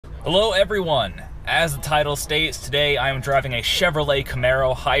Hello everyone! As the title states, today I am driving a Chevrolet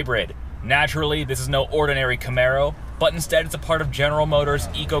Camaro hybrid. Naturally, this is no ordinary Camaro, but instead it's a part of General Motors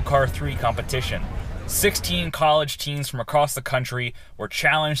EcoCar 3 competition. 16 college teams from across the country were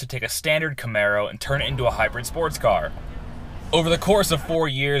challenged to take a standard Camaro and turn it into a hybrid sports car. Over the course of 4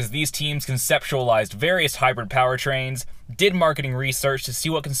 years, these teams conceptualized various hybrid powertrains, did marketing research to see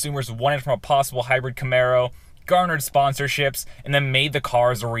what consumers wanted from a possible hybrid Camaro, garnered sponsorships, and then made the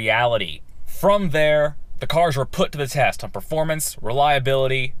cars a reality. From there, the cars were put to the test on performance,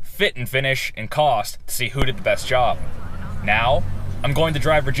 reliability, fit and finish, and cost to see who did the best job. Now, I'm going to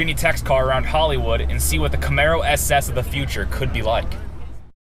drive Virginia Tech's car around Hollywood and see what the Camaro SS of the future could be like.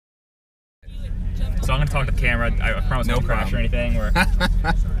 So I'm going to talk to the camera. I promise no crash or anything. You're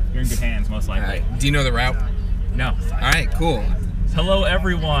in good hands, most likely. Do you know the route? No. Alright, cool. Hello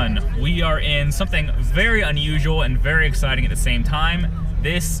everyone. We are in something very unusual and very exciting at the same time.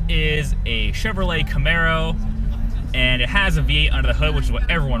 This is a Chevrolet Camaro, and it has a V8 under the hood, which is what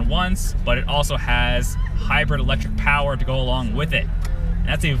everyone wants, but it also has hybrid electric power to go along with it. And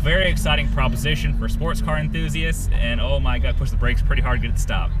that's a very exciting proposition for sports car enthusiasts, and oh my god, push the brakes pretty hard to get it to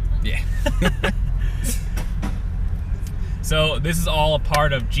stop. Yeah. So this is all a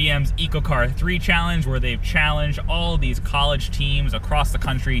part of GM's EcoCar 3 challenge, where they've challenged all these college teams across the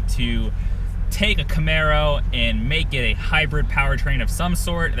country to take a Camaro and make it a hybrid powertrain of some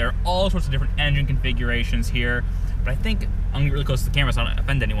sort. There are all sorts of different engine configurations here, but I think, I'm gonna get really close to the camera so I don't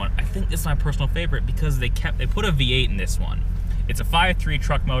offend anyone, I think this is my personal favorite because they put a V8 in this one. It's a 5.3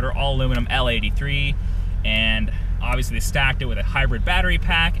 truck motor, all aluminum L83, and obviously they stacked it with a hybrid battery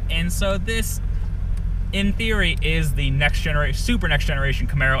pack, and so this, in theory, is the next generation, super next generation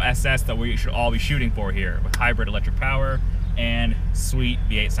Camaro SS that we should all be shooting for here, with hybrid electric power and sweet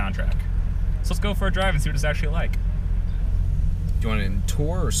V8 soundtrack. So let's go for a drive and see what it's actually like. Do you want it in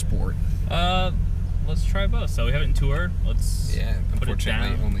tour or sport? Let's try both. So we have it in tour. Let's put it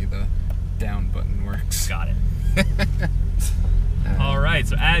down. Only the down button works. Got it. All right,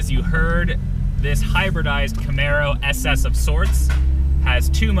 so as you heard, this hybridized Camaro SS of sorts has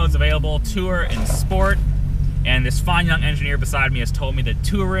two modes available, Tour and Sport, and this fine young engineer beside me has told me that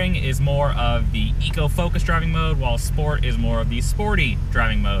Touring is more of the eco-focused driving mode, while Sport is more of the sporty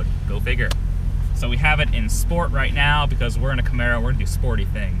driving mode. Go figure. So we have it in Sport right now because we're in a Camaro, we're gonna do sporty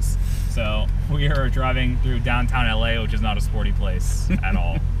things. So we are driving through downtown LA, which is not a sporty place at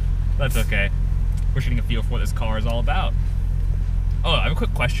all. That's okay. We're getting a feel for what this car is all about. Oh, I have a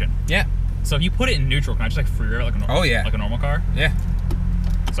quick question. Yeah. So if you put it in neutral, can I just like free rear like a normal? Oh yeah. Like a normal car? Yeah.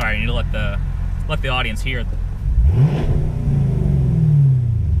 Sorry, I need to let the audience hear.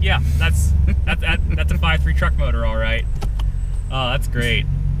 Yeah, that's a 5.3 truck motor, all right. Oh, that's great.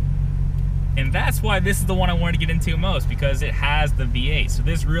 And that's why this is the one I wanted to get into most, because it has the V8. So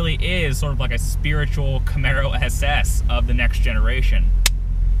this really is sort of like a spiritual Camaro SS of the next generation.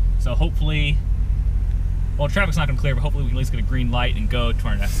 So hopefully, well, traffic's not going to clear, but hopefully we can at least get a green light and go to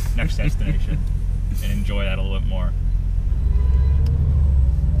our next destination and enjoy that a little bit more.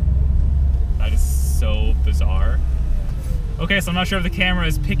 That is so bizarre. Okay, so I'm not sure if the camera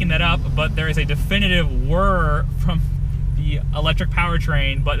is picking that up, but there is a definitive whir from the electric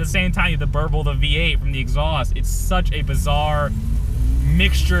powertrain, but at the same time, the burble, the V8 from the exhaust. It's such a bizarre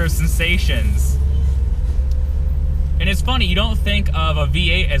mixture of sensations. And it's funny, you don't think of a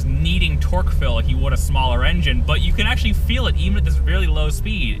V8 as needing torque fill like you would a smaller engine, but you can actually feel it even at this really low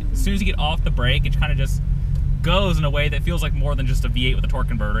speed. As soon as you get off the brake, it kind of just goes in a way that feels like more than just a V8 with a torque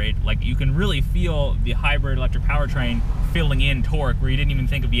converter. Like you can really feel the hybrid electric powertrain filling in torque where you didn't even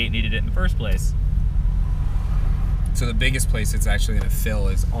think a V8 needed it in the first place. So the biggest place it's actually going to fill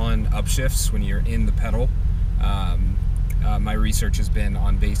is on upshifts when you're in the pedal. My research has been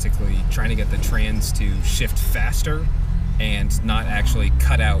on basically trying to get the trans to shift faster and not actually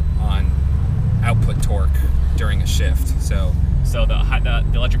cut out on output torque during a shift. So the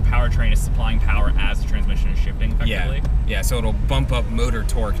electric powertrain is supplying power as the transmission is shifting effectively? Yeah, so it'll bump up motor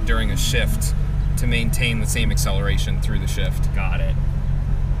torque during a shift to maintain the same acceleration through the shift. Got it.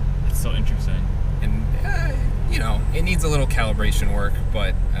 That's so interesting. And, you know, it needs a little calibration work,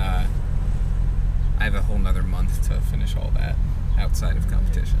 but I have a whole nother month to finish all that outside of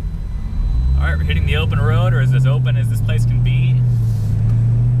competition. All right, we're hitting the open road, or as open as this place can be.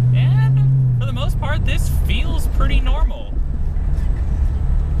 And for the most part, this feels pretty normal.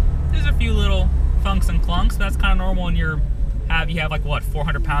 There's a few little funks and clunks. That's kind of normal when you have like what,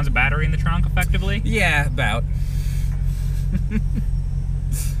 400 pounds of battery in the trunk, effectively. Yeah, about.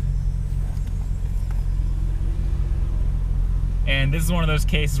 And this is one of those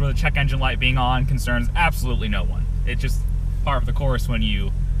cases where the check engine light being on concerns absolutely no one. It's just part of the course when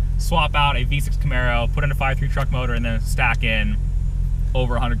you swap out a V6 Camaro, put in a 5.3 truck motor, and then stack in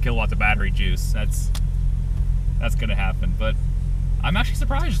over 100 kilowatts of battery juice. That's gonna happen. But I'm actually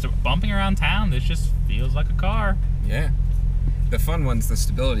surprised. Just bumping around town, this just feels like a car. Yeah. The fun one's the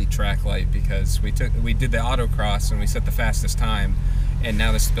stability track light, because we did the autocross and we set the fastest time, and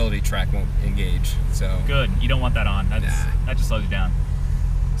now the stability track won't engage. So good. You don't want that on. That just slows you down.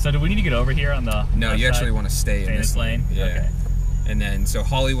 So do we need to get over here on the No, you actually want to stay in this lane? Yeah. Okay. And then, so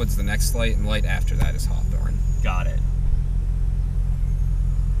Hollywood's the next light, and light after that is Hawthorne. Got it.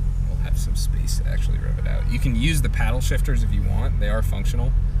 We'll have some space to actually rev it out. You can use the paddle shifters if you want. They are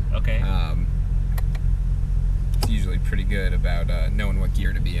functional. Okay. It's usually pretty good about knowing what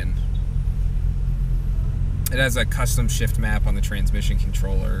gear to be in. It has a custom shift map on the transmission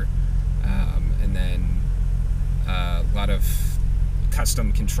controller, and then a lot of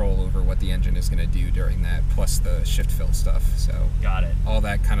custom control over what the engine is going to do during that, plus the shift fill stuff. So got it. All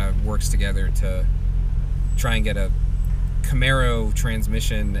that kind of works together to try and get a Camaro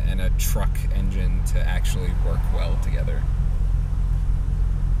transmission and a truck engine to actually work well together.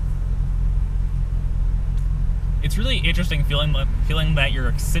 It's really interesting feeling that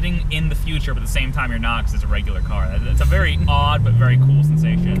you're sitting in the future, but at the same time you're not, because it's a regular car. It's a very odd but very cool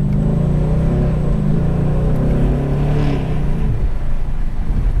sensation.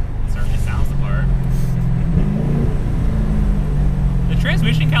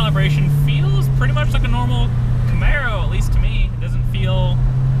 Transmission calibration feels pretty much like a normal Camaro, at least to me. It doesn't feel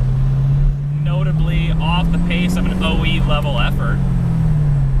notably off the pace of an OE level effort.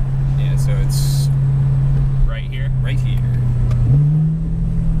 Yeah, so it's right here. Right here.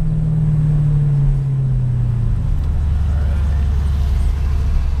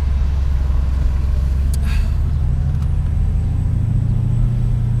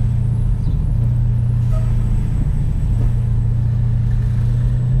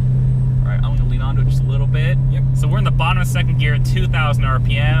 Just a little bit. Yep. So we're in the bottom of second gear at 2,000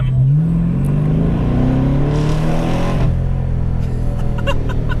 RPM.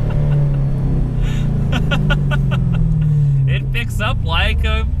 It picks up like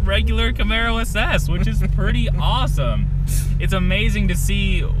a regular Camaro SS, which is pretty awesome. It's amazing to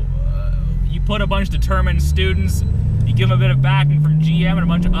see. You put a bunch of determined students, you give them a bit of backing from GM and a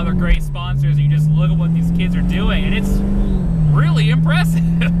bunch of other great sponsors, and you just look at what these kids are doing, and it's really impressive.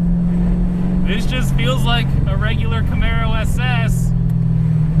 This just feels like a regular Camaro SS,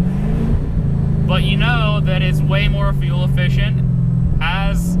 but you know that it's way more fuel efficient,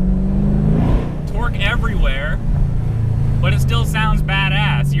 has torque everywhere, but it still sounds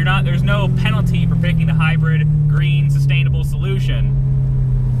badass. There's no penalty for picking the hybrid, green, sustainable solution,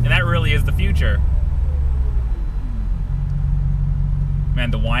 and that really is the future.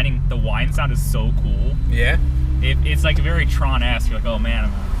 Man, the whine sound is so cool. Yeah. It's like very Tron-esque. You're like, oh man,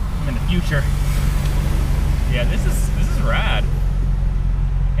 I'm in the future. Yeah, this is rad.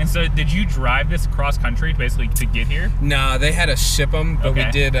 And so, did you drive this cross country basically to get here? No, they had to ship them, but we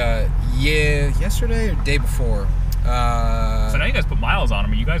did. Yesterday or day before. So now you guys put miles on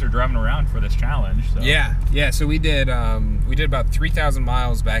them. You guys are driving around for this challenge. So. Yeah. So we did about 3,000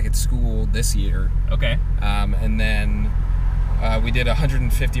 miles back at school this year. Okay. And then we did a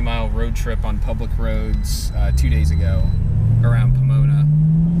 150-mile road trip on public roads 2 days ago around Pomona.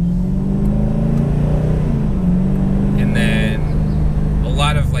 And then a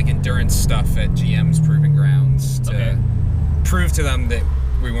lot of like endurance stuff at GM's Proving Grounds to prove to them that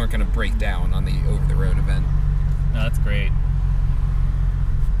we weren't going to break down on the over-the-road event. No, that's great.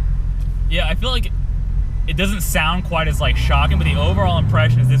 Yeah, I feel like it doesn't sound quite as like shocking, but the overall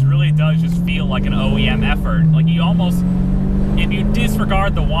impression is this really does just feel like an OEM effort. Like you almost, if you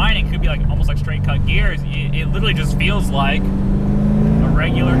disregard the whining, it could be like almost like straight cut gears. It literally just feels like a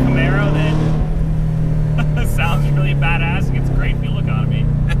regular Camaro that sounds really badass and gets great fuel economy.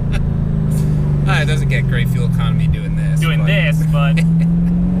 It doesn't get great fuel economy doing this. But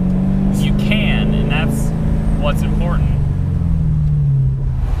you can, and that's what's important.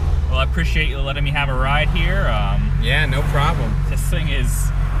 Well, I appreciate you letting me have a ride here. Yeah, no problem. This thing is,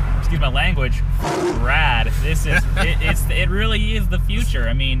 excuse my language, rad. This is, it really is the future.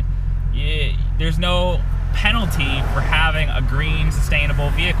 I mean, there's no penalty for having a green, sustainable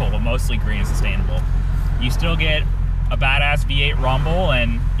vehicle, but mostly green and sustainable. You still get a badass V8 rumble,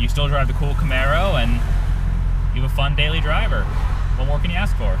 and you still drive the cool Camaro, and you have a fun daily driver. What more can you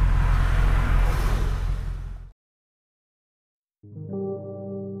ask for?